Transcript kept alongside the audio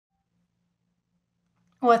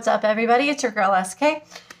What's up, everybody? It's your girl SK.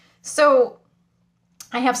 So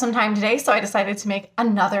I have some time today, so I decided to make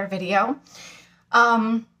another video.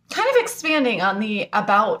 Kind of expanding on the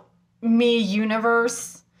About Me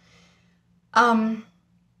universe. Because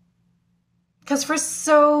for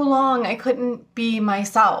so long, I couldn't be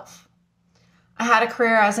myself. I had a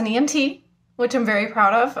career as an EMT, which I'm very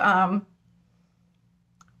proud of.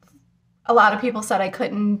 A lot of people said I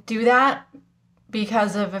couldn't do that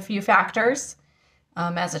because of a few factors.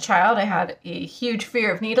 As a child, I had a huge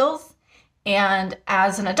fear of needles, and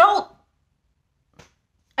as an adult,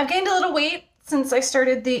 I've gained a little weight since I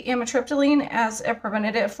started the amitriptyline as a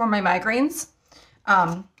preventative for my migraines.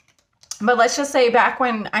 But let's just say back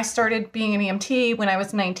when I started being an EMT when I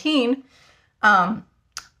was 19,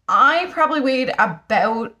 I probably weighed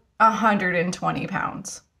about 120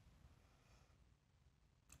 pounds.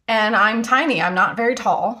 And I'm tiny. I'm not very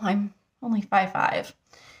tall. I'm only 5'5".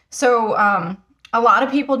 So a lot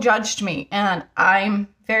of people judged me, and I'm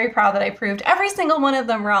very proud that I proved every single one of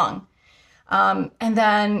them wrong. And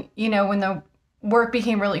then, when the work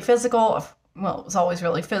became really physical, well, it was always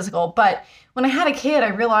really physical, but when I had a kid, I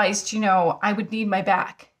realized, I would need my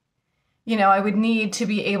back. I would need to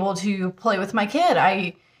be able to play with my kid.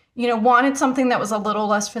 I, wanted something that was a little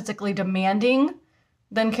less physically demanding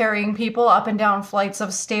than carrying people up and down flights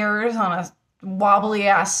of stairs on a wobbly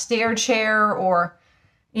ass stair chair, or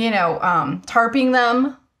tarping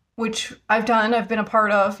them, which I've done. I've been a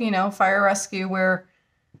part of, fire rescue where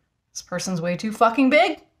this person's way too fucking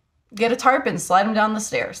big. Get a tarp and slide them down the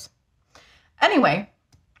stairs. Anyway,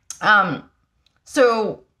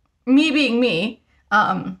 so me being me,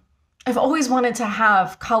 I've always wanted to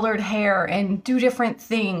have colored hair and do different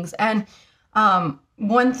things. And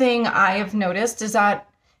one thing I have noticed is that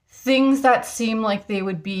things that seem like they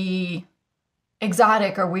would be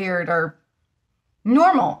exotic or weird or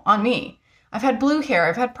normal on me. I've had blue hair.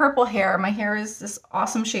 I've had purple hair. My hair is this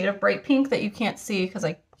awesome shade of bright pink that you can't see because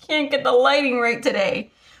I can't get the lighting right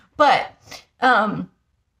today. But,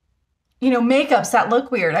 makeups that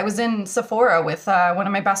look weird. I was in Sephora with one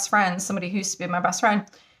of my best friends, somebody who used to be my best friend,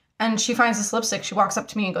 and she finds this lipstick. She walks up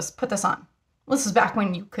to me and goes, "Put this on." Well, this is back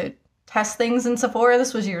when you could test things in Sephora.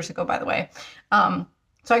 This was years ago, by the way. So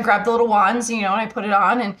I grabbed the little wands, and I put it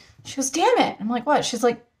on, and she goes, "Damn it." I'm like, "What?" She's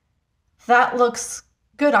like, "That looks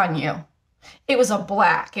good on you." It was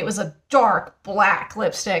a dark black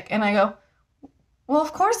lipstick. And I go, "Well,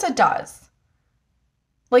 of course it does."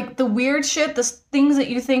 Like the weird shit, the things that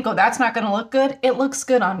you think, oh, that's not going to look good. It looks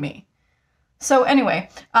good on me. So anyway,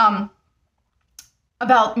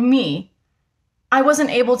 about me, I wasn't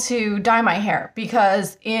able to dye my hair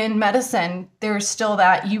because in medicine, there's still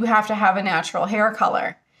that you have to have a natural hair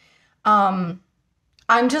color. I'm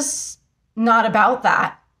just not about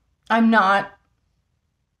that.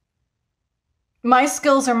 My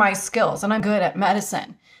skills are my skills, and I'm good at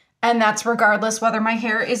medicine. And that's regardless whether my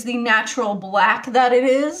hair is the natural black that it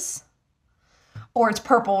is, or it's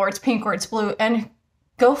purple, or it's pink, or it's blue. And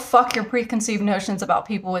go fuck your preconceived notions about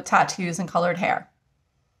people with tattoos and colored hair.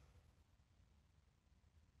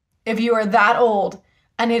 If you are that old,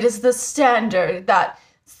 and it is the standard that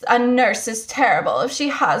a nurse is terrible if she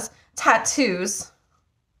has tattoos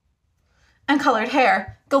and colored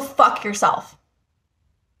hair, go fuck yourself.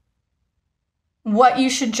 What you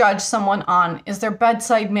should judge someone on is their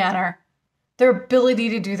bedside manner, their ability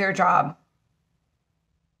to do their job.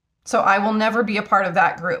 So I will never be a part of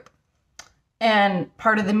that group. And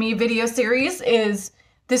part of the Me video series is,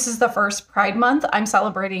 this is the first Pride Month I'm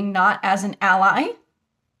celebrating not as an ally,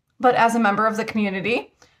 but as a member of the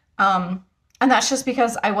community. And that's just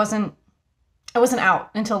because I wasn't out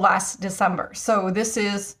until last December. So this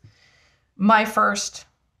is my first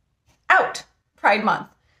out Pride Month.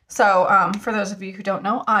 So for those of you who don't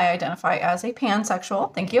know, I identify as a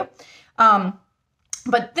pansexual. Thank you.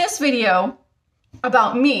 But this video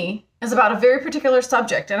about me is about a very particular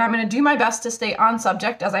subject, and I'm going to do my best to stay on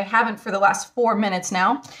subject, as I haven't for the last 4 minutes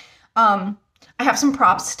now. I have some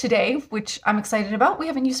props today, which I'm excited about. We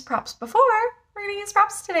haven't used props before. We're going to use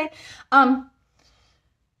props today.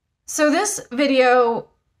 So this video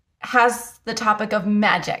has the topic of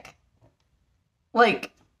magic.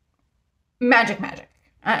 Like, magic.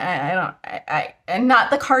 And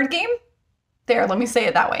not the card game. There, let me say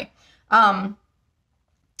it that way.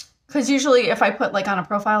 Because usually if I put like on a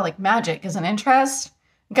profile, like magic is an interest,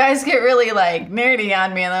 guys get really like nerdy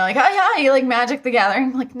on me and they're like, "Oh yeah, you like Magic the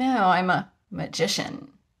Gathering?" I'm like, "No, I'm a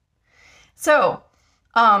magician." So,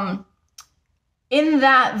 in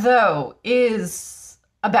that though is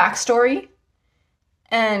a backstory.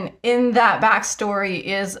 And in that backstory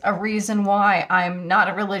is a reason why I'm not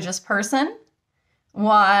a religious person.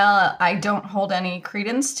 while I don't hold any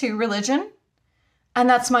credence to religion. And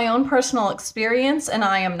that's my own personal experience, and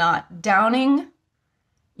I am not downing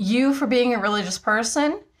you for being a religious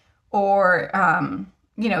person or,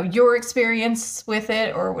 your experience with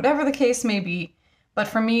it or whatever the case may be. But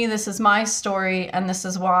for me, this is my story, and this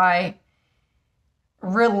is why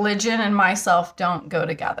religion and myself don't go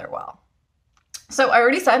together well. So I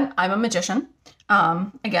already said I'm a magician.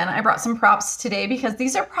 Again, I brought some props today because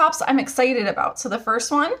these are props I'm excited about. So the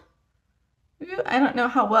first one, I don't know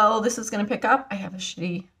how well this is going to pick up. I have a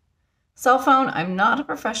shitty cell phone. I'm not a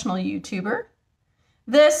professional YouTuber.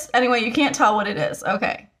 This, anyway, you can't tell what it is.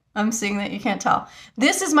 Okay, I'm seeing that you can't tell.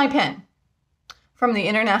 This is my pin from the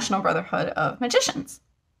International Brotherhood of Magicians.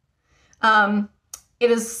 It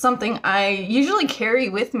is something I usually carry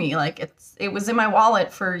with me. Like it was in my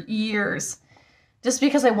wallet for years, just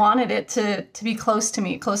because I wanted it to be close to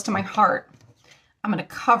me, close to my heart. I'm going to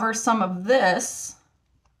cover some of this.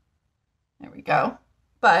 There we go.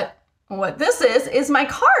 But what this is my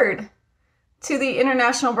card to the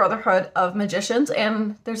International Brotherhood of Magicians.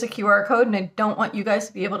 And there's a QR code, and I don't want you guys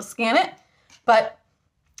to be able to scan it, but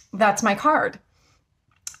that's my card.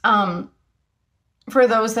 For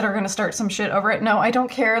those that are going to start some shit over it, no, I don't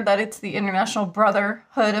care that it's the International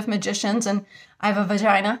Brotherhood of Magicians and I have a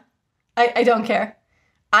vagina. I don't care.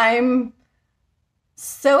 I'm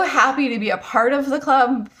so happy to be a part of the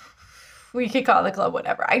club. We could call the club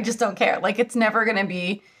whatever. I just don't care. Like, it's never going to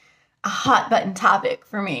be a hot button topic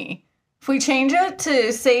for me. If we change it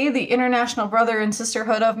to say the International Brother and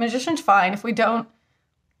Sisterhood of Magicians, fine. If we don't,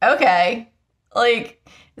 okay. Like,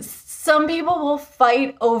 some people will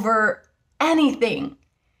fight over anything.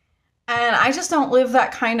 And I just don't live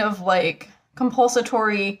that kind of like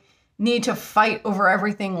compulsory need to fight over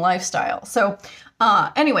everything lifestyle. So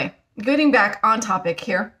anyway, getting back on topic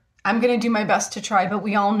here, I'm going to do my best to try, but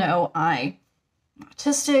we all know I'm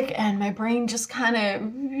autistic and my brain just kind of...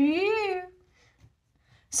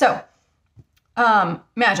 So,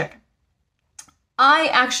 magic. I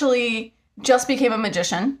actually just became a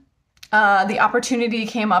magician. The opportunity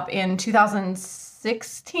came up in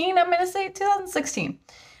 2016, I'm going to say 2016.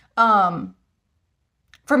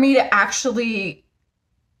 For me to actually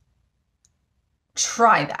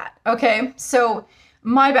try that. Okay. So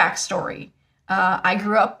my backstory, I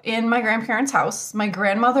grew up in my grandparents' house. My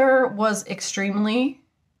grandmother was extremely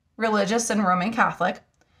religious and Roman Catholic.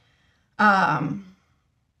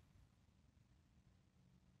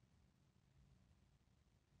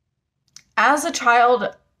 As a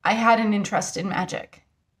child, I had an interest in magic.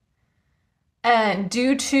 And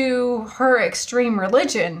due to her extreme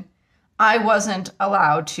religion, I wasn't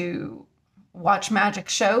allowed to watch magic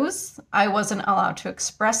shows. I wasn't allowed to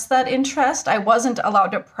express that interest. I wasn't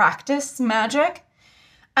allowed to practice magic.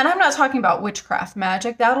 And I'm not talking about witchcraft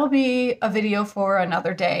magic. That'll be a video for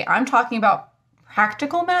another day. I'm talking about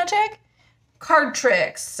practical magic, card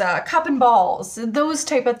tricks, cup and balls, those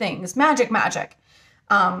type of things, magic.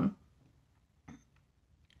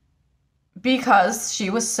 Because she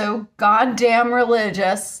was so goddamn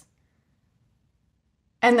religious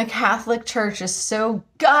and the Catholic Church is so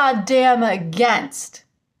goddamn against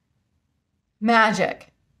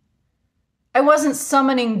magic. I wasn't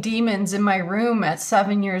summoning demons in my room at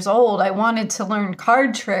 7 years old. I wanted to learn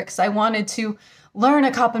card tricks. I wanted to learn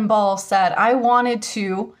a cup and ball set. I wanted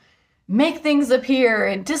to make things appear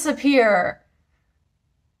and disappear.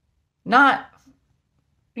 Not,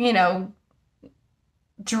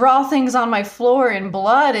 draw things on my floor in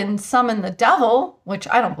blood and summon the devil, which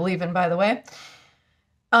I don't believe in, by the way.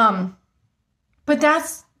 But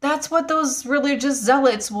that's what those religious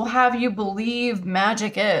zealots will have you believe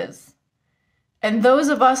magic is. And those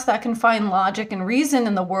of us that can find logic and reason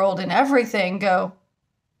in the world and everything go,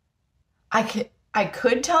 I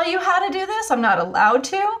could tell you how to do this. I'm not allowed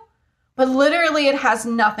to. But literally it has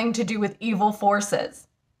nothing to do with evil forces.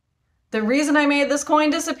 The reason I made this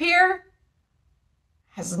coin disappear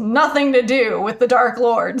has nothing to do with the Dark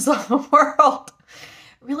Lords of the world.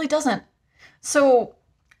 It really doesn't. So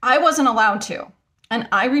I wasn't allowed to. And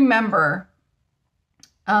I remember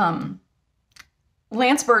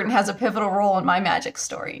Lance Burton has a pivotal role in my magic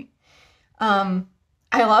story. I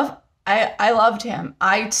loved him.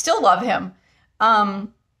 I still love him.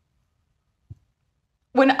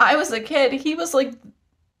 When I was a kid, he was like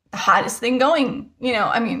the hottest thing going.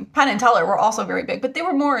 Penn and Teller were also very big, but they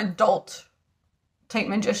were more adult type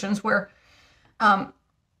magicians, where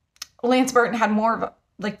Lance Burton had more of a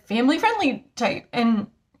like family friendly type and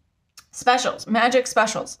specials, magic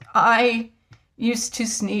specials. I used to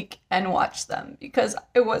sneak and watch them because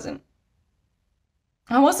I wasn't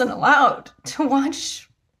allowed to watch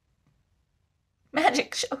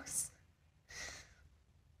magic shows.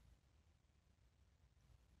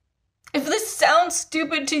 sounds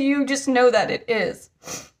stupid to you, just know that it is.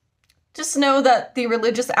 Just know that the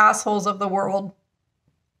religious assholes of the world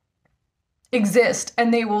exist,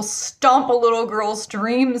 and they will stomp a little girl's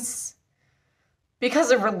dreams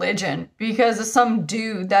because of religion, because of some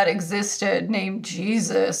dude that existed named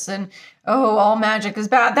Jesus, and oh, all magic is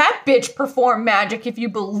bad. That bitch performed magic if you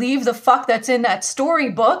believe the fuck that's in that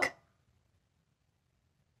storybook.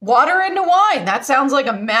 Water into wine. That sounds like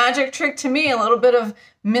a magic trick to me. A little bit of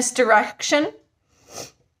misdirection.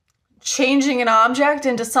 Changing an object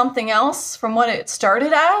into something else from what it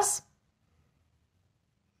started as.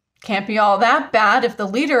 Can't be all that bad if the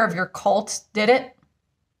leader of your cult did it.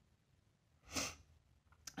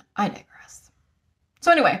 I digress.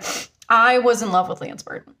 So anyway, I was in love with Lance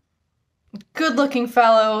Burton. Good looking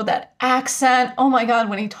fellow, that accent. Oh my God,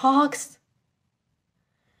 when he talks.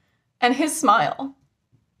 And his smile.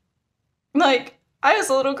 Like, I was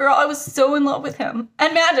a little girl, I was so in love with him.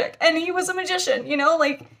 And magic. And he was a magician, you know,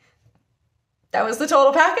 like, that was the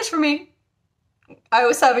total package for me. I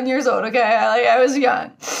was 7 years old, okay? I was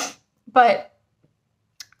young. But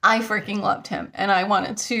I freaking loved him. And I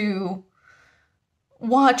wanted to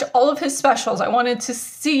watch all of his specials. I wanted to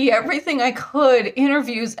see everything I could,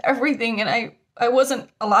 interviews, everything. And I wasn't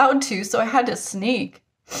allowed to, so I had to sneak.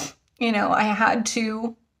 You know, I had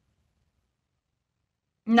to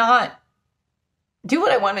not do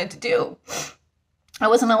what I wanted to do. I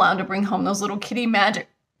wasn't allowed to bring home those little kitty magic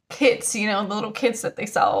kits, you know, the little kits that they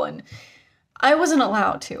sell. And I wasn't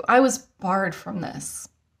allowed to. I was barred from this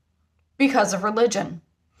because of religion.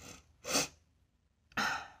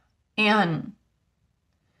 And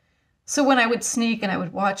so when I would sneak and I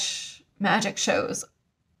would watch magic shows,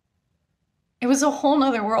 it was a whole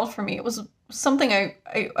nother world for me. It was something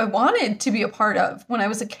I wanted to be a part of when I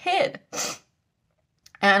was a kid.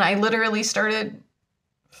 And I literally started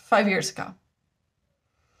 5 years ago.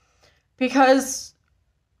 Because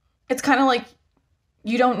it's kind of like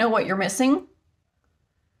you don't know what you're missing.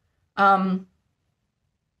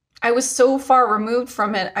 I was so far removed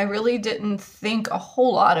from it, I really didn't think a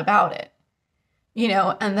whole lot about it. You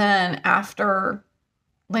know, and then after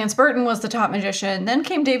Lance Burton was the top magician, then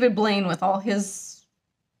came David Blaine with all his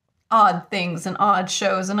odd things and odd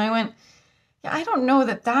shows. And I went, yeah, I don't know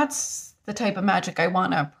that that's the type of magic I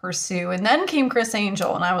want to pursue. And then came Criss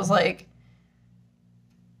Angel, and I was like,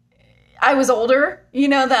 I was older, you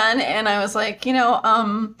know, then, and I was like, you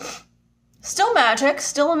know, still magic,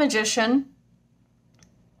 still a magician,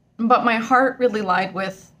 but my heart really lied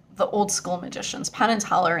with the old school magicians, Penn and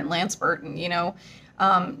Teller and Lance Burton, you know,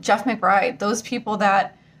 Jeff McBride, those people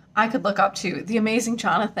that I could look up to, the amazing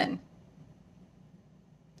Jonathan.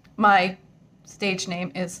 My stage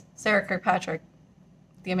name is Sarah Kirkpatrick,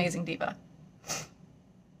 the amazing diva.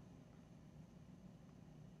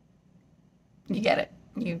 You get it.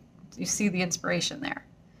 You see the inspiration there.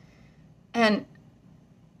 And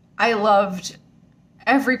I loved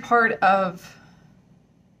every part of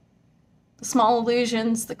the small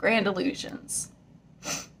illusions, the grand illusions.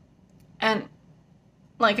 And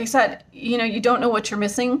like I said, you know, you don't know what you're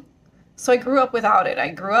missing. So I grew up without it. I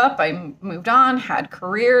grew up, I moved on, had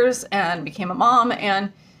careers, and became a mom.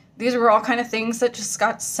 And these were all kind of things that just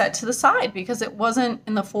got set to the side because it wasn't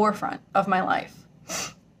in the forefront of my life.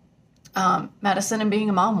 Medicine and being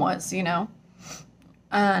a mom was, you know.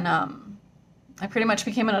 And I pretty much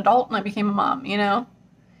became an adult and I became a mom, you know.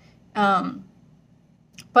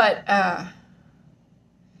 But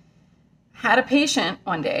had a patient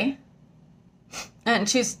one day, and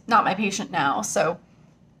she's not my patient now, so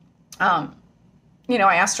you know,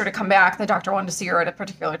 I asked her to come back. The doctor wanted to see her at a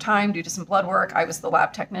particular time due to some blood work. I was the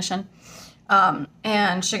lab technician.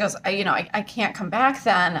 And she goes, I can't come back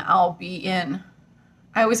then. I'll be in,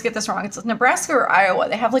 I always get this wrong. It's Nebraska or Iowa.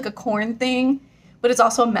 They have like a corn thing, but it's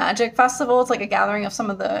also a magic festival. It's like a gathering of some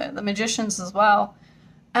of the magicians as well.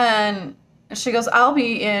 And she goes, I'll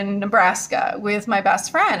be in Nebraska with my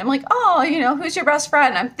best friend. I'm like, oh, you know, who's your best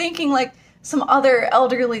friend? I'm thinking like some other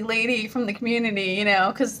elderly lady from the community, you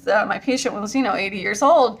know, because my patient was, 80 years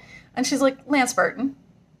old. And she's like, Lance Burton.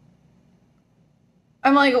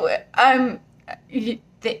 I'm like,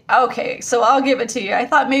 okay, so I'll give it to you. I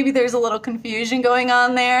thought maybe there's a little confusion going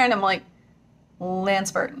on there. And I'm like,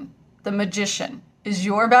 Lance Burton, the magician, is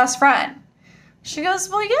your best friend. She goes,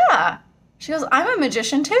 well, yeah. She goes, I'm a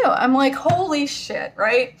magician too. I'm like, holy shit,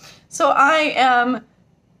 right? So I am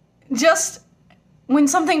just, when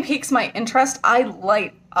something piques my interest, I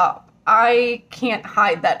light up. I can't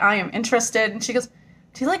hide that I am interested. And she goes,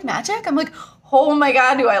 do you like magic? I'm like, oh my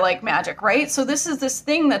God, do I like magic, right? So this is this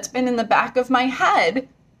thing that's been in the back of my head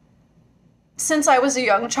since I was a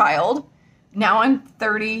young child. Now I'm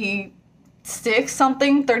 32, 36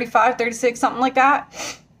 something, 35, 36, something like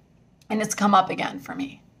that. And it's come up again for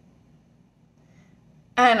me.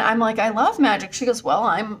 And I'm like, I love magic. She goes, well,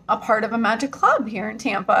 I'm a part of a magic club here in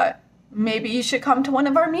Tampa. Maybe you should come to one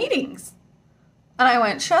of our meetings. And I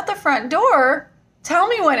went, shut the front door. Tell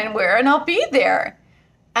me when and where, and I'll be there.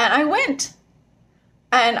 And I went.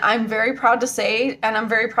 And I'm very proud to say, and I'm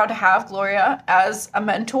very proud to have Gloria as a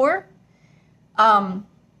mentor. And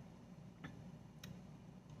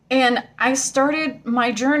I started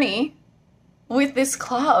my journey with this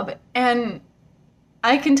club, and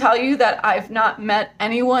I can tell you that I've not met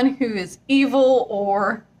anyone who is evil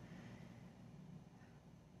or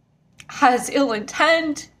has ill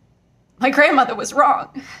intent. My grandmother was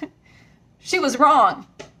wrong. She was wrong.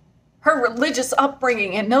 Her religious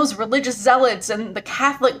upbringing and those religious zealots and the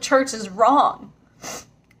Catholic Church is wrong.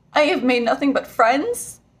 I have made nothing but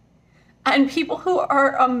friends and people who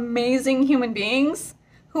are amazing human beings,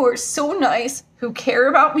 who are so nice, who care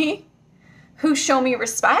about me, who show me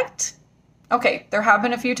respect. Okay, there have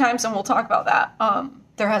been a few times, and we'll talk about that.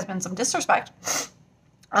 There has been some disrespect.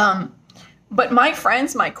 But my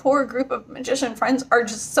friends, my core group of magician friends, are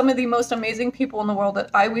just some of the most amazing people in the world that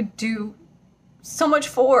I would do so much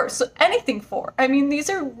for, so anything for. I mean, these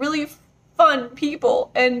are really fun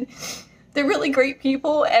people, and they're really great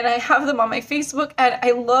people, and I have them on my Facebook, and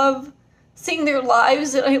I love seeing their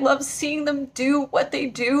lives, and I love seeing them do what they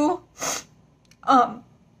do.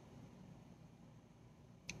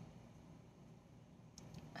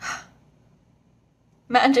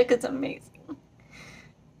 Magic is amazing.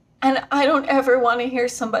 And I don't ever want to hear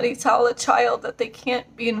somebody tell a child that they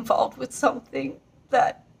can't be involved with something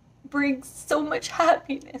that brings so much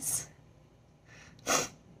happiness.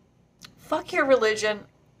 Fuck your religion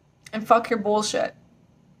and fuck your bullshit.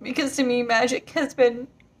 Because to me, magic has been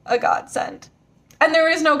a godsend. And there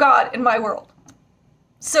is no God in my world.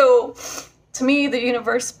 So, to me, the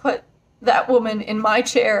universe put that woman in my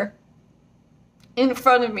chair in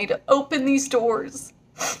front of me to open these doors.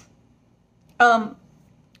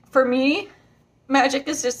 For me, magic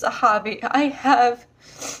is just a hobby. I have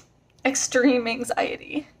extreme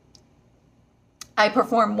anxiety. I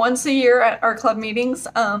perform once a year at our club meetings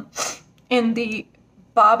in the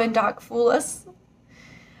Bob and Doc Fool Us.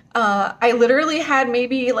 I literally had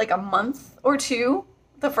maybe like a month or two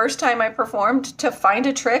the first time I performed to find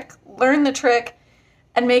a trick, learn the trick,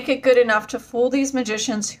 and make it good enough to fool these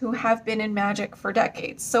magicians who have been in magic for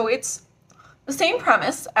decades. So it's the same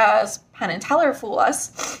premise as Penn and Teller Fool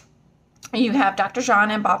Us. You have Dr.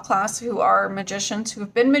 John and Bob Klass, who are magicians who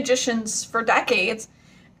have been magicians for decades,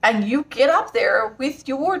 and you get up there with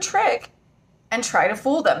your trick and try to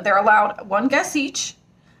fool them. They're allowed one guess each,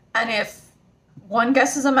 and if one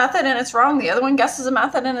guesses a method and it's wrong, the other one guesses a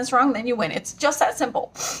method and it's wrong, then you win. It's just that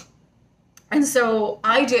simple. And so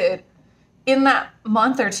I did, in that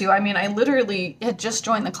month or two, I mean, I literally had just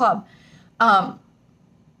joined the club.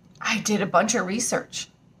 I did a bunch of research.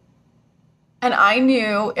 And I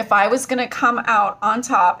knew if I was going to come out on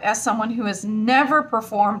top as someone who has never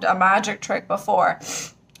performed a magic trick before,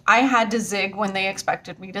 I had to zig when they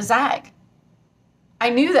expected me to zag.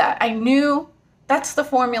 I knew that. I knew that's the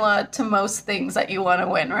formula to most things that you want to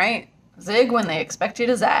win, right? Zig when they expect you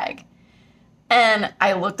to zag. And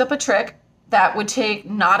I looked up a trick that would take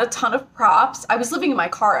not a ton of props. I was living in my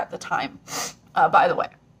car at the time, by the way.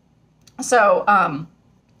 So,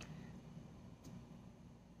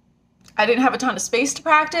 I didn't have a ton of space to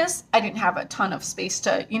practice. I didn't have a ton of space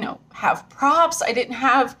to, have props. I didn't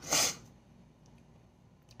have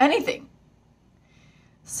anything.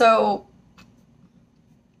 So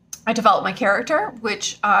I developed my character,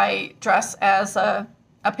 which I dress as a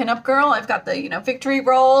pinup girl. I've got the, victory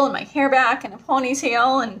roll and my hair back and a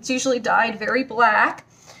ponytail, and it's usually dyed very black.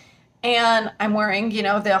 And I'm wearing,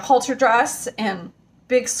 the halter dress and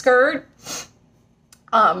big skirt.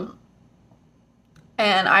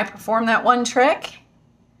 And I performed that one trick,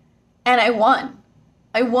 and I won.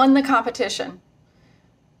 I won the competition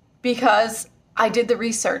because I did the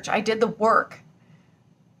research, I did the work,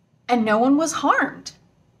 and no one was harmed.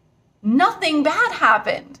 Nothing bad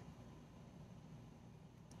happened.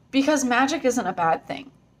 Because magic isn't a bad thing.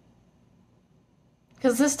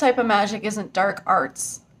 Because this type of magic isn't dark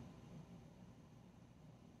arts.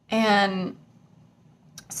 And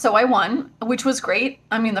so I won, which was great.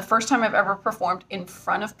 I mean, the first time I've ever performed in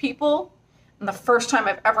front of people, and the first time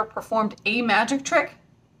I've ever performed a magic trick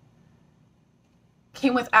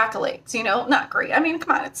came with accolades, not great. I mean,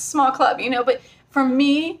 come on, it's a small club, but for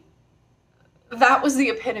me, that was the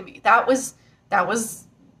epitome. That was,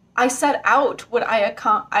 I set out what I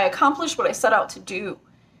accomplished what I set out to do,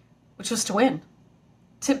 which was to win,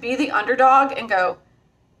 to be the underdog and go,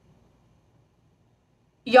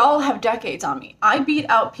 y'all have decades on me. I beat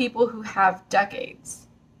out people who have decades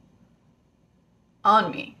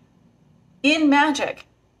on me in magic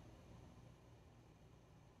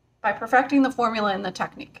by perfecting the formula and the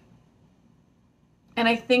technique. And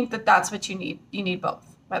I think that that's what you need. You need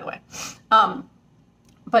both, by the way.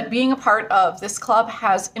 But being a part of this club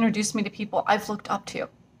has introduced me to people I've looked up to.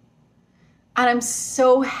 And I'm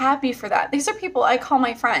so happy for that. These are people I call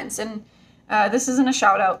my friends. And this isn't a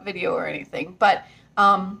shout out video or anything, but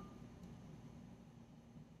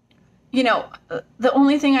you know, the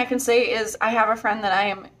only thing I can say is I have a friend that I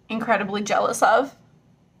am incredibly jealous of.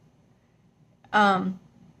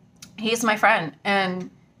 He's my friend, and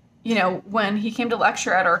you know, when he came to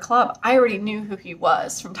lecture at our club, I already knew who he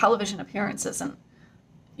was from television appearances, and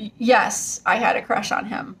yes, I had a crush on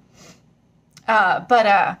him.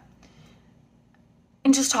 But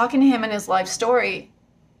and just talking to him and his life story,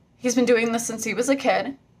 he's been doing this since he was a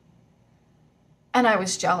kid, and I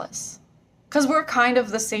was jealous. Because we're kind of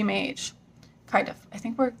the same age. Kind of. I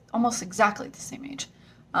think we're almost exactly the same age.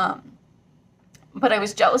 But I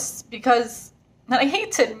was jealous because, and I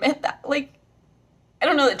hate to admit that, like, I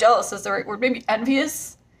don't know that jealous is the right word, maybe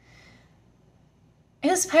envious.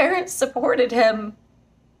 His parents supported him,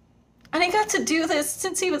 and he got to do this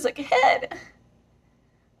since he was a kid.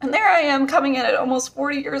 And there I am coming in at almost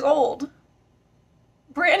 40 years old,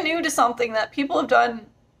 brand new to something that people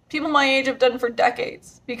my age have done for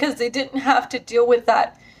decades, because they didn't have to deal with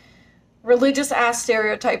that religious ass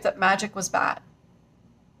stereotype that magic was bad.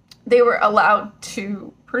 They were allowed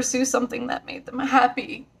to pursue something that made them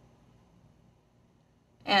happy.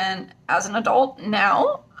 And as an adult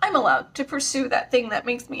now, I'm allowed to pursue that thing that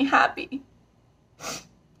makes me happy.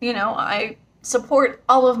 You know, I support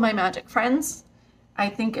all of my magic friends. I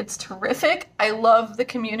think it's terrific. I love the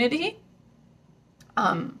community.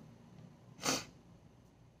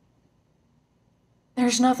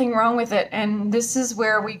 There's nothing wrong with it. And this is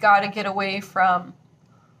where we got to get away from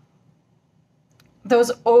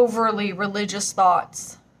those overly religious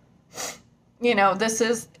thoughts. You know,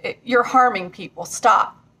 you're harming people.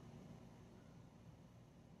 Stop.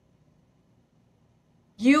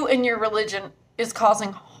 You and your religion is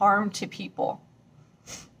causing harm to people.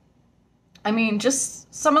 I mean,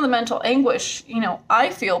 just some of the mental anguish, you know, I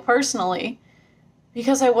feel personally,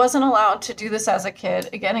 because I wasn't allowed to do this as a kid.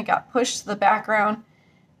 Again, it got pushed to the background,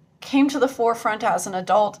 came to the forefront as an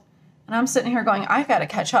adult, and I'm sitting here going, I gotta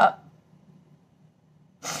catch up.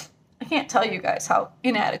 I can't tell you guys how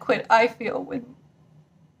inadequate I feel when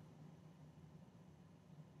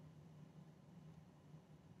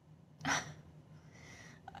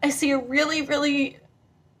I see a really, really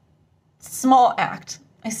small act.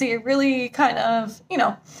 I see a really kind of, you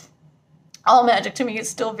know, all magic to me is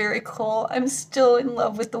still very cool. I'm still in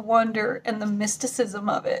love with the wonder and the mysticism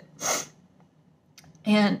of it.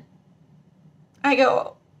 And I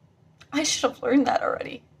go, I should have learned that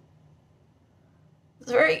already.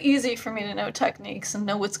 It's very easy for me to know techniques and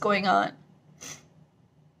know what's going on.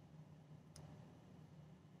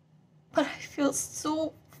 But I feel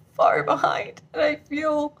so far behind, and I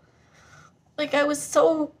feel like I was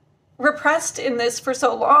so repressed in this for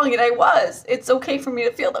so long, and I was. It's okay for me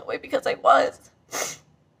to feel that way because I was.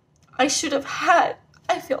 I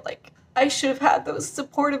feel like I should have had those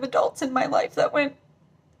supportive adults in my life that went,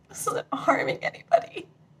 this isn't harming anybody.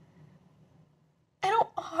 I don't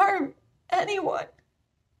harm anyone.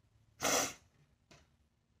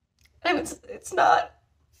 And it's not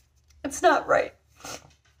right.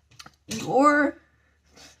 Your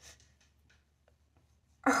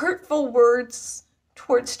hurtful words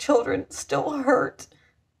towards children still hurt.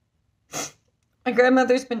 My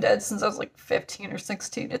grandmother's been dead since I was like 15 or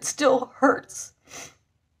 16. It still hurts.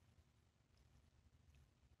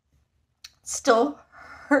 It still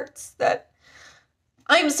hurts that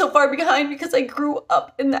I'm so far behind because I grew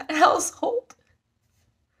up in that household.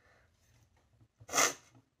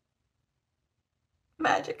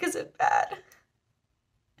 Magic isn't bad.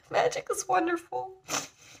 Magic is wonderful.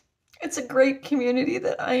 It's a great community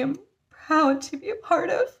that I am proud to be a part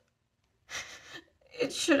of.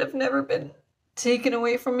 It should have never been taken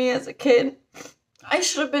away from me as a kid. I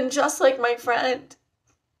should have been just like my friend,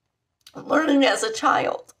 learning as a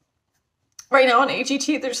child. Right now on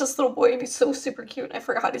AGT, there's this little boy, and he's so super cute. I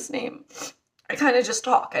forgot his name. I kind of just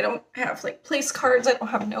talk. I don't have like place cards. I don't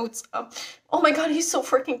have notes. Oh my god, he's so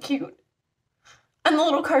freaking cute. And the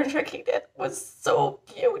little card trick he did was so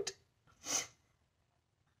cute.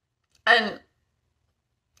 And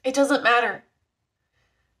it doesn't matter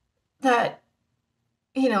that,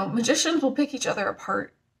 you know, magicians will pick each other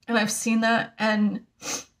apart. And I've seen that, and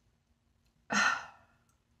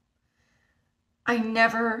I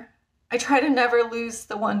never I try to never lose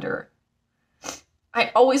the wonder.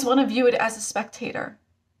 I always want to view it as a spectator.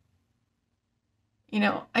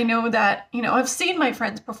 I know that, I've seen my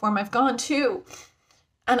friends perform. I've gone too.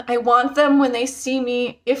 And I want them when they see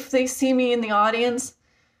me, if they see me in the audience,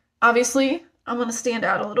 obviously I'm going to stand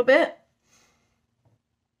out a little bit.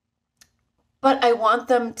 But I want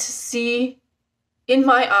them to see in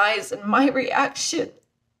my eyes and my reaction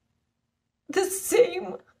the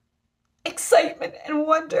same excitement and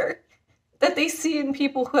wonder that they see in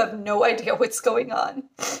people who have no idea what's going on.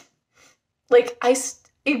 Like,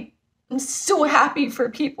 I'm so happy for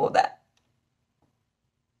people that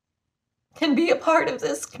can be a part of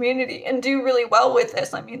this community and do really well with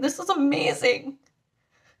this. I mean, this is amazing.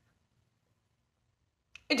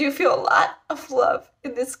 I do feel a lot of love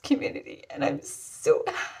in this community, and I'm so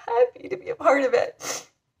happy to be a part of it.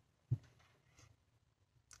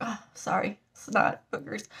 Oh, sorry, snot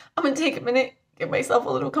boogers. I'm gonna take a minute, get myself a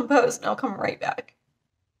little composed, and I'll come right back.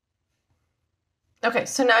 Okay,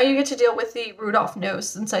 so now you get to deal with the Rudolph nose,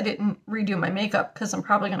 since I didn't redo my makeup, because I'm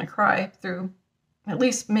probably gonna cry through at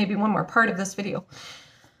least maybe one more part of this video.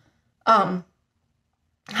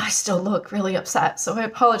 I still look really upset, so I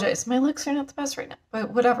apologize. My looks are not the best right now,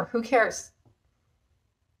 but whatever, who cares?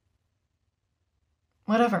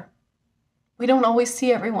 Whatever. We don't always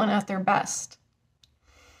see everyone at their best.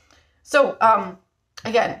 So,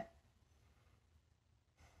 again,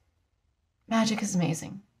 magic is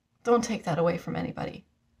amazing. Don't take that away from anybody.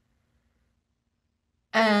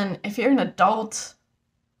 And if you're an adult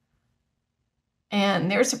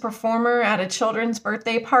and there's a performer at a children's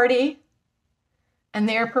birthday party and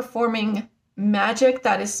they're performing magic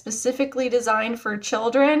that is specifically designed for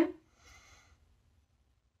children,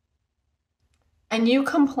 and you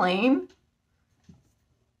complain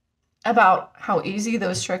about how easy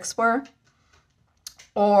those tricks were,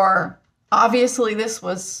 or obviously this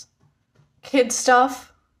was kid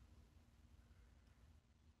stuff,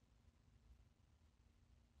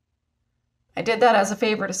 I did that as a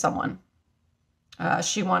favor to someone.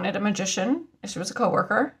 She wanted a magician. She was a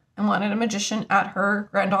coworker and wanted a magician at her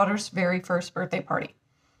granddaughter's very first birthday party.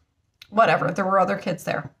 Whatever, there were other kids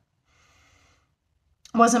there.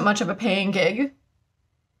 Wasn't much of a paying gig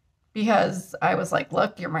because I was like,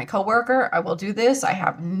 look, you're my coworker. I will do this. I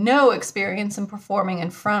have no experience in performing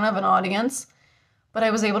in front of an audience, but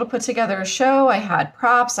I was able to put together a show. I had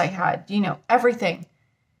props. I had, everything.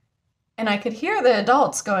 And I could hear the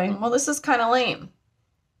adults going, well, this is kind of lame.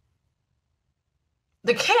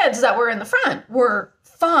 The kids that were in the front were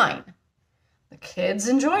fine. The kids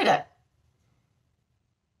enjoyed it.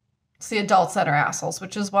 It's the adults that are assholes,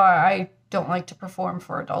 which is why I don't like to perform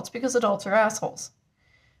for adults, because adults are assholes.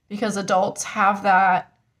 Because adults have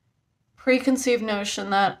that preconceived notion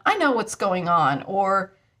that I know what's going on,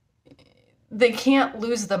 or they can't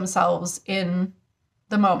lose themselves in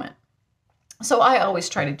the moment. So I always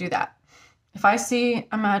try to do that. If I see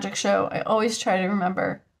a magic show, I always try to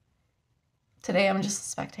remember, today I'm just a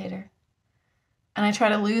spectator. And I try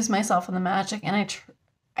to lose myself in the magic, and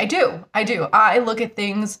I do. I look at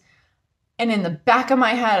things, and in the back of my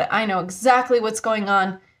head, I know exactly what's going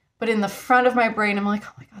on, but in the front of my brain, I'm like,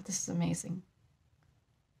 oh my God, this is amazing.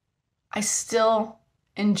 I still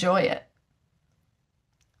enjoy it.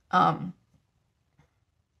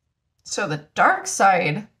 So the dark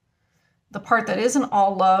side, the part that isn't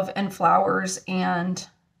all love and flowers and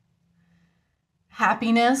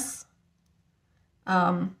happiness,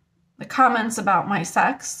 the comments about my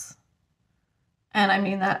sex, and I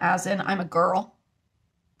mean that as in I'm a girl,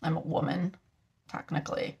 I'm a woman,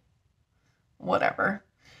 technically, whatever.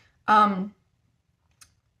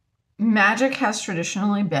 Magic has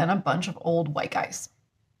traditionally been a bunch of old white guys.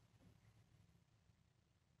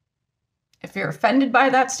 If you're offended by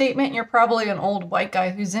that statement, you're probably an old white guy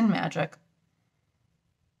who's in magic.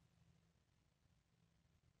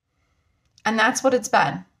 And that's what it's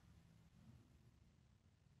been.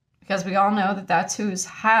 Because we all know that that's who's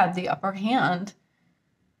had the upper hand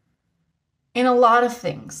in a lot of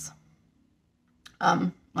things.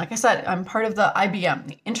 Like I said, I'm part of the IBM,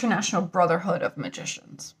 the International Brotherhood of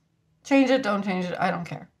Magicians. Change it, don't change it, I don't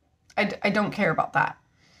care. I don't care about that.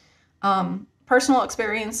 Personal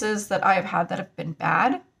experiences that I've had that have been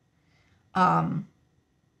bad.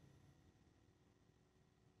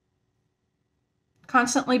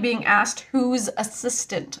 Constantly being asked whose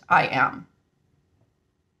assistant I am.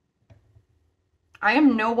 I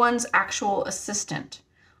am no one's actual assistant.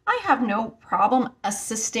 I have no problem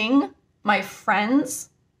assisting my friends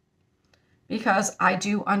because I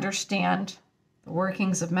do understand the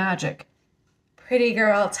workings of magic. Pretty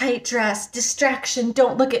girl, tight dress, distraction,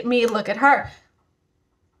 don't look at me, look at her.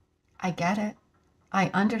 I get it. I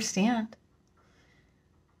understand.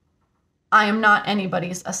 I am not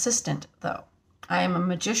anybody's assistant, though. I am a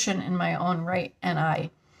magician in my own right, and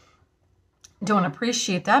I don't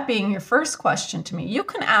appreciate that being your first question to me. You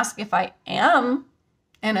can ask if I am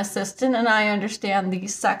an assistant, and I understand the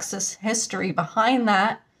sexist history behind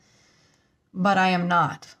that, but I am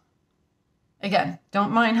not. Again,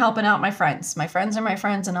 don't mind helping out my friends. My friends are my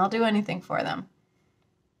friends, and I'll do anything for them.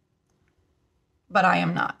 But I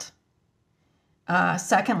am not.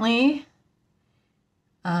 Secondly,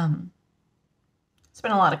 it's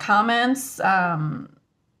been a lot of comments. I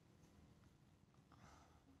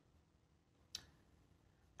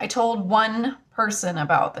told one person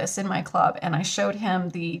about this in my club, and I showed him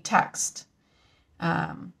the text.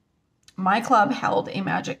 My club held a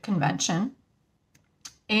magic convention,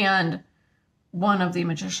 and one of the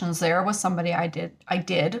magicians there was somebody I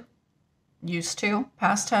used to,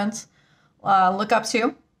 past tense, look up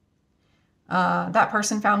to. That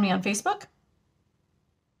person found me on Facebook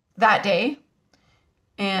that day.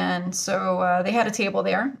 And so they had a table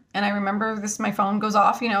there. And I remember my phone goes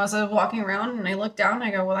off, as I was walking around, and I look down and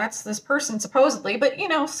I go, well, that's this person supposedly, but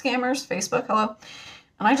scammers, Facebook, hello.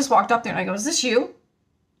 And I just walked up there and I go, is this you?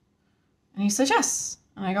 And he says, yes.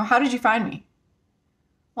 And I go, how did you find me?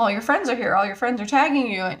 Well, your friends are here. All your friends are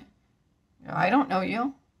tagging you. And I don't know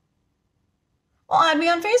you. Well, add me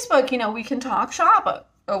on Facebook. We can talk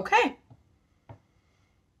shop. Okay.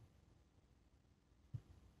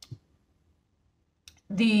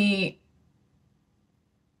 The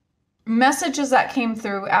messages that came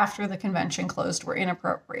through after the convention closed were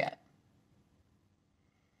inappropriate.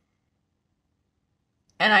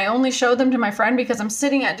 And I only showed them to my friend because I'm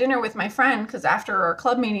sitting at dinner with my friend, because after our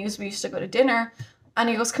club meetings, we used to go to dinner. And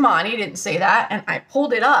he goes, come on, he didn't say that. And I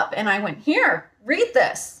pulled it up and I went, here, read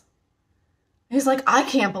this. He's like, I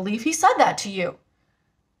can't believe he said that to you.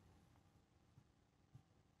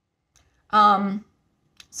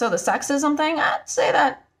 So the sexism thing, I'd say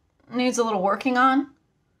that needs a little working on.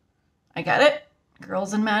 I get it.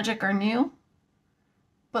 Girls in magic are new.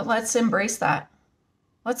 But let's embrace that.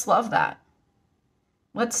 Let's love that.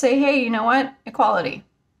 Let's say, hey, you know what? Equality,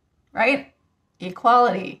 right?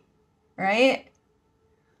 Equality, right?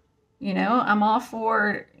 I'm all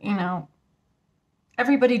for,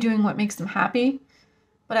 everybody doing what makes them happy.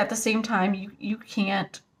 But at the same time, you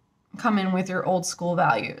can't come in with your old school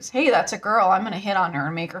values. Hey, that's a girl. I'm going to hit on her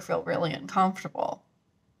and make her feel really uncomfortable.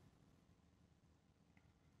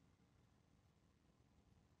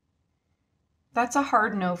 That's a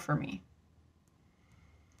hard no for me.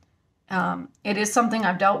 It is something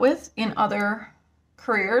I've dealt with in other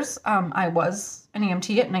careers. I was an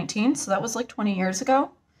EMT at 19, so that was like 20 years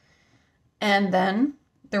ago. And then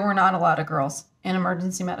there were not a lot of girls in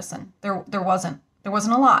emergency medicine. There wasn't a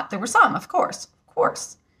lot. There were some, of course,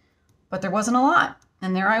 but there wasn't a lot.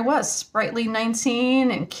 And there I was, sprightly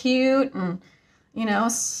 19 and cute and,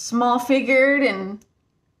 small figured. And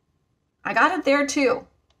I got it there too.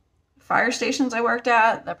 Fire stations I worked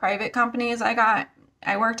at, the private companies I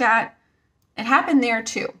worked at, it happened there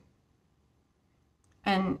too.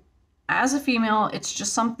 And as a female, it's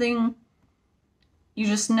just something you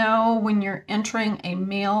just know when you're entering a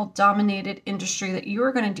male-dominated industry that you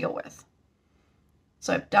are going to deal with.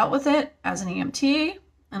 So I've dealt with it as an EMT,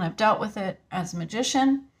 and I've dealt with it as a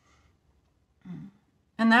magician.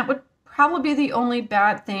 And that would probably be the only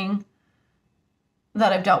bad thing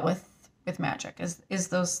that I've dealt with magic is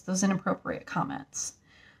those inappropriate comments.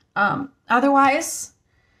 Otherwise,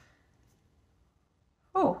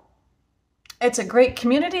 it's a great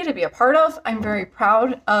community to be a part of. I'm very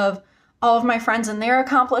proud of all of my friends and their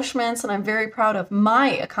accomplishments, and I'm very proud of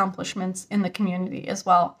my accomplishments in the community as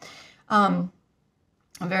well. I'm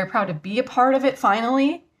very proud to be a part of it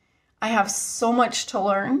finally. I have so much to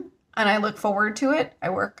learn, and I look forward to it. I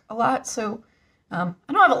work a lot, so I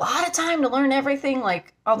don't have a lot of time to learn everything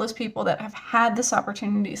like all those people that have had this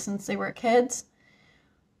opportunity since they were kids.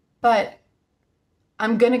 But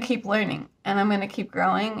I'm going to keep learning, and I'm going to keep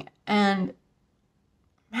growing, and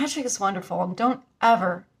magic is wonderful. Don't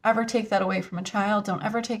ever take that away from a child. Don't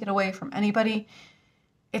ever take it away from anybody.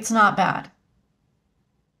 It's not bad.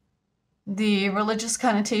 The religious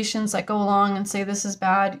connotations that go along and say this is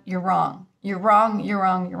bad, you're wrong. You're wrong, you're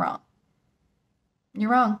wrong, you're wrong.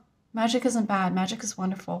 You're wrong. Magic isn't bad. Magic is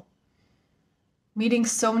wonderful. Meeting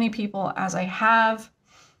so many people as I have,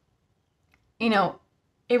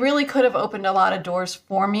 it really could have opened a lot of doors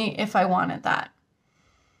for me if I wanted that.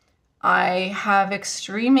 I have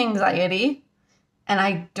extreme anxiety, and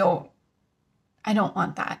I don't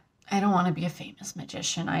want that. I don't want to be a famous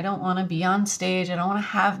magician. I don't want to be on stage. I don't want to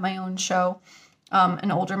have my own show.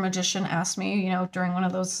 An older magician asked me, during one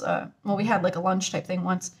of those, we had like a lunch type thing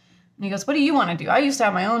once. And he goes, what do you want to do? I used to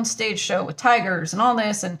have my own stage show with tigers and all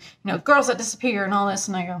this and, girls that disappear and all this.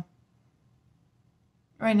 And I go,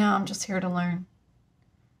 right now I'm just here to learn.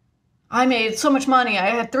 I made so much money. I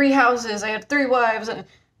had 3 houses. I had 3 wives. And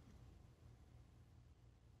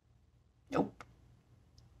nope.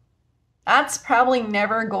 That's probably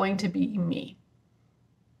never going to be me.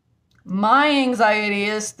 My anxiety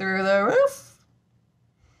is through the roof.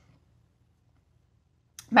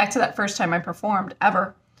 Back to that first time I performed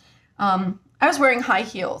ever. I was wearing high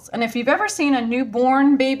heels. And if you've ever seen a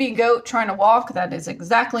newborn baby goat trying to walk, that is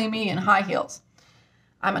exactly me in high heels.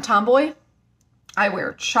 I'm a tomboy. I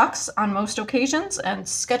wear Chucks on most occasions and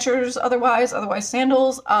Skechers otherwise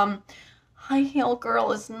sandals. High heel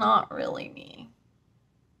girl is not really me.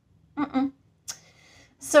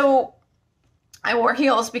 So I wore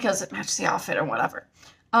heels because it matched the outfit or whatever.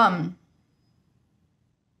 I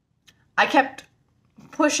kept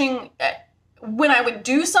pushing. When I would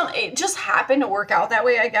do something, it just happened to work out that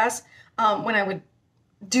way, I guess. When I would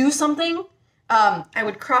do something, I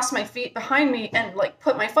would cross my feet behind me and like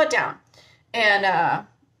put my foot down. And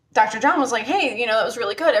Dr. John was like, hey, that was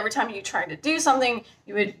really good. Every time you tried to do something,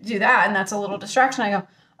 you would do that. And that's a little distraction. I go,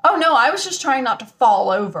 oh no, I was just trying not to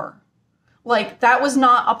fall over. Like that was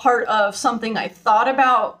not a part of something I thought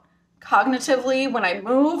about cognitively when I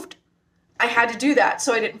moved. I had to do that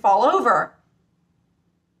so I didn't fall over.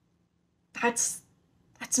 That's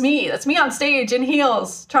me. That's me on stage in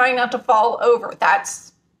heels, trying not to fall over.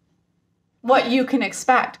 That's what you can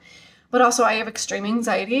expect. But also I have extreme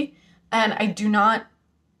anxiety and I do not,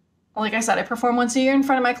 like I said, I perform once a year in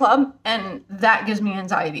front of my club and that gives me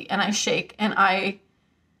anxiety and I shake and I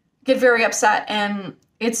get very upset and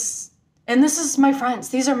this is my friends.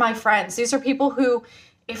 These are my friends. These are people who,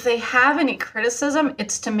 if they have any criticism,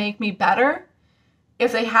 it's to make me better.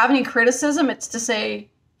 If they have any criticism, it's to say,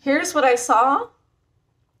 here's what I saw,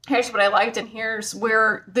 here's what I liked, and here's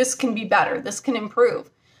where this can be better, this can improve.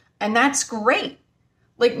 And that's great.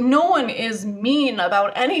 Like, no one is mean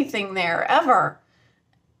about anything there, ever.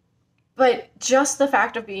 But just the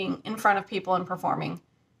fact of being in front of people and performing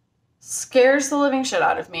scares the living shit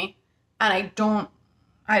out of me, and I don't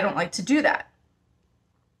like to do that.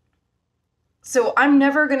 So I'm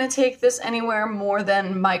never going to take this anywhere more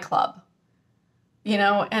than my club,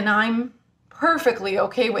 and I'm perfectly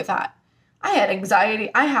okay with that. I had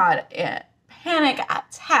anxiety. I had a panic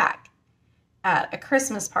attack at a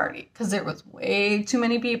Christmas party because there was way too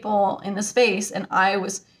many people in the space and I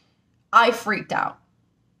freaked out,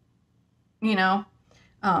 no.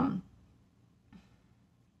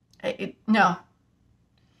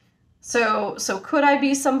 So could I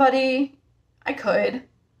be somebody? I could,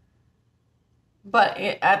 but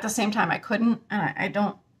at the same time I couldn't, and I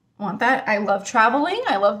don't want that. I love traveling.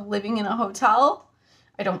 I love living in a hotel.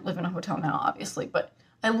 I don't live in a hotel now, obviously, but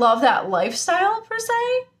I love that lifestyle per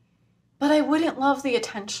se, but I wouldn't love the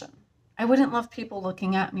attention. I wouldn't love people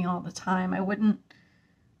looking at me all the time.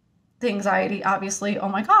 The anxiety, obviously, oh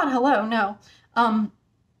my God, hello, no.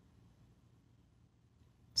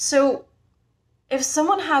 So if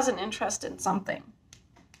someone has an interest in something,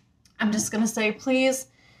 I'm just going to say, please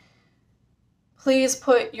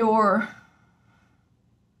put your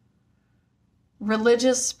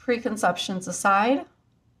religious preconceptions aside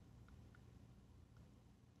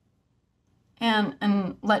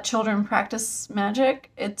and let children practice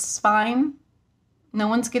magic. It's fine. No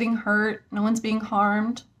one's getting hurt. No one's being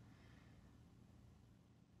harmed.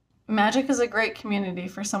 Magic is a great community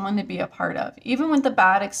for someone to be a part of. Even with the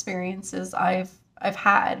bad experiences I've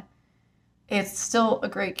had, it's still a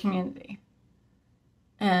great community.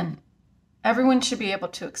 And everyone should be able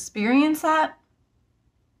to experience that.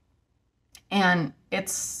 And it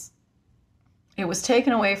was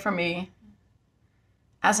taken away from me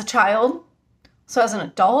as a child. So as an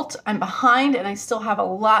adult, I'm behind and I still have a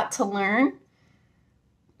lot to learn.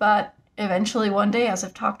 But eventually one day, as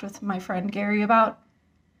I've talked with my friend Gary about,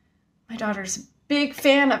 my daughter's a big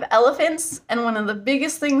fan of elephants. And one of the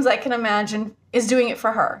biggest things I can imagine is doing it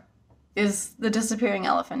for her, is the disappearing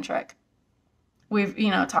elephant trick. We've,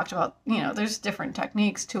 talked about, there's different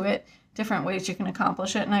techniques to it, different ways you can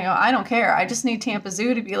accomplish it. And I go, I don't care. I just need Tampa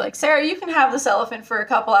Zoo to be like, Sarah, you can have this elephant for a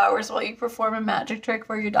couple hours while you perform a magic trick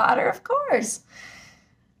for your daughter. Of course.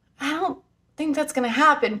 I don't think that's going to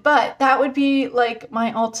happen, but that would be like my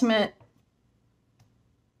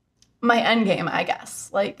end game, I guess.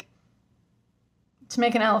 Like, to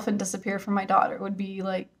make an elephant disappear from my daughter would be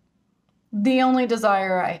like the only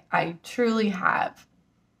desire I truly have.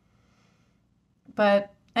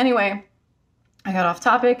 But anyway, I got off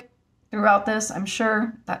topic throughout this. I'm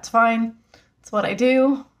sure that's fine. It's what I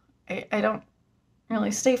do. I don't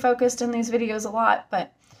really stay focused in these videos a lot,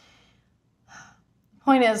 but the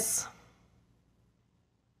point is,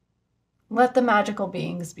 let the magical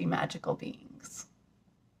beings be magical beings.